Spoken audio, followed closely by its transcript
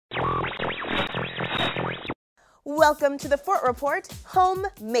Welcome to the Fort Report Home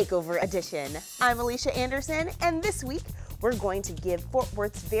Makeover Edition. I'm Alicia Anderson, and this week we're going to give Fort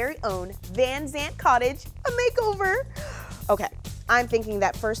Worth's very own Van Zandt cottage a makeover. Okay, I'm thinking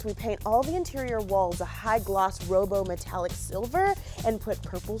that first we paint all the interior walls a high-gloss robo-metallic silver and put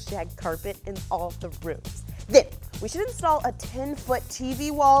purple shag carpet in all the rooms. Then we should install a 10-foot TV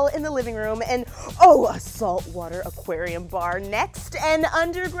wall in the living room and, a saltwater aquarium bar next, an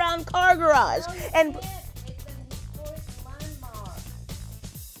underground car garage, and...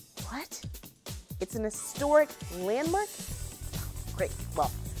 What? It's an historic landmark? Great.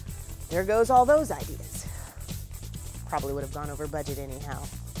 Well, there goes all those ideas. Probably would have gone over budget anyhow.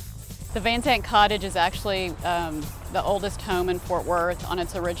 The Van Zandt Cottage is actually the oldest home in Fort Worth on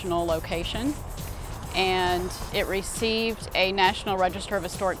its original location, and it received a National Register of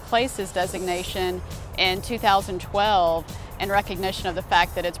Historic Places designation in 2012 in recognition of the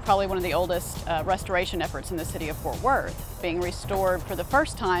fact that it's probably one of the oldest restoration efforts in the city of Fort Worth, being restored for the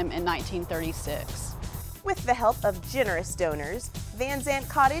first time in 1936. With the help of generous donors, Van Zandt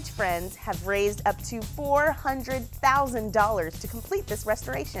Cottage Friends have raised up to $400,000 to complete this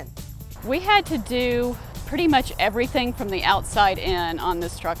restoration. We had to do pretty much everything from the outside in on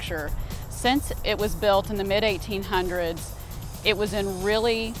this structure. Since it was built in the mid-1800s, it was in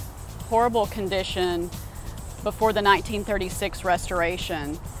really horrible condition before the 1936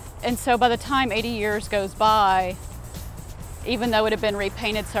 restoration. And so by the time 80 years goes by, even though it had been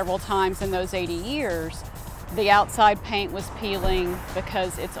repainted several times in those 80 years, the outside paint was peeling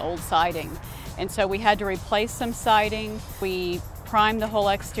because it's old siding. And so we had to replace some siding. We primed the whole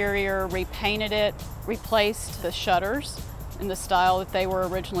exterior, repainted it, replaced the shutters in the style that they were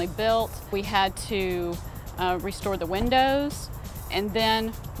originally built. We had to restore the windows, and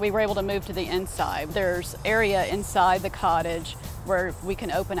then we were able to move to the inside. There's area inside the cottage where we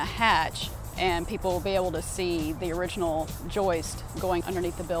can open a hatch and people will be able to see the original joist going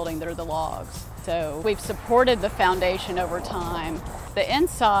underneath the building that are the logs. So we've supported the foundation over time. The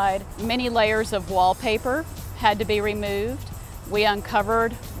inside, many layers of wallpaper had to be removed. We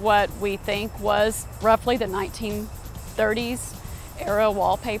uncovered what we think was roughly the 1930s era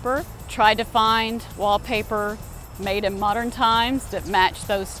wallpaper. Tried to find wallpaper made in modern times that matched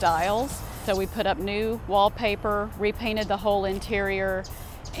those styles. So we put up new wallpaper, repainted the whole interior,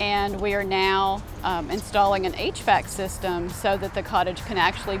 and we are now installing an HVAC system so that the cottage can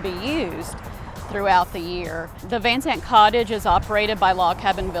actually be used throughout the year. The Van Zandt Cottage is operated by Log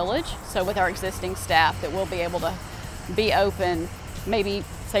Cabin Village, so with our existing staff that we'll be able to be open maybe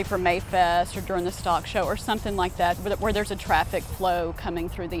say for Mayfest or during the stock show or something like that where there's a traffic flow coming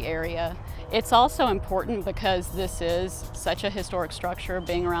through the area. It's also important because this is such a historic structure,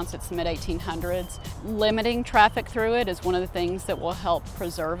 being around since the mid-1800s. Limiting traffic through it is one of the things that will help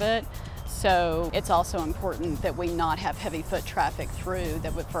preserve it. So it's also important that we not have heavy foot traffic through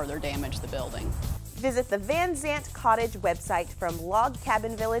that would further damage the building. Visit the Van Zandt Cottage website from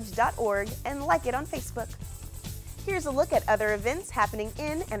logcabinvillage.org and like it on Facebook. Here's a look at other events happening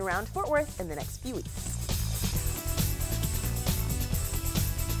in and around Fort Worth in the next few weeks.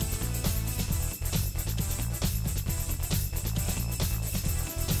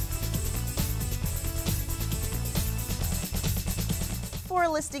 For a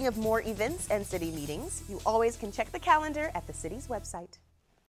listing of more events and city meetings, you always can check the calendar at the city's website.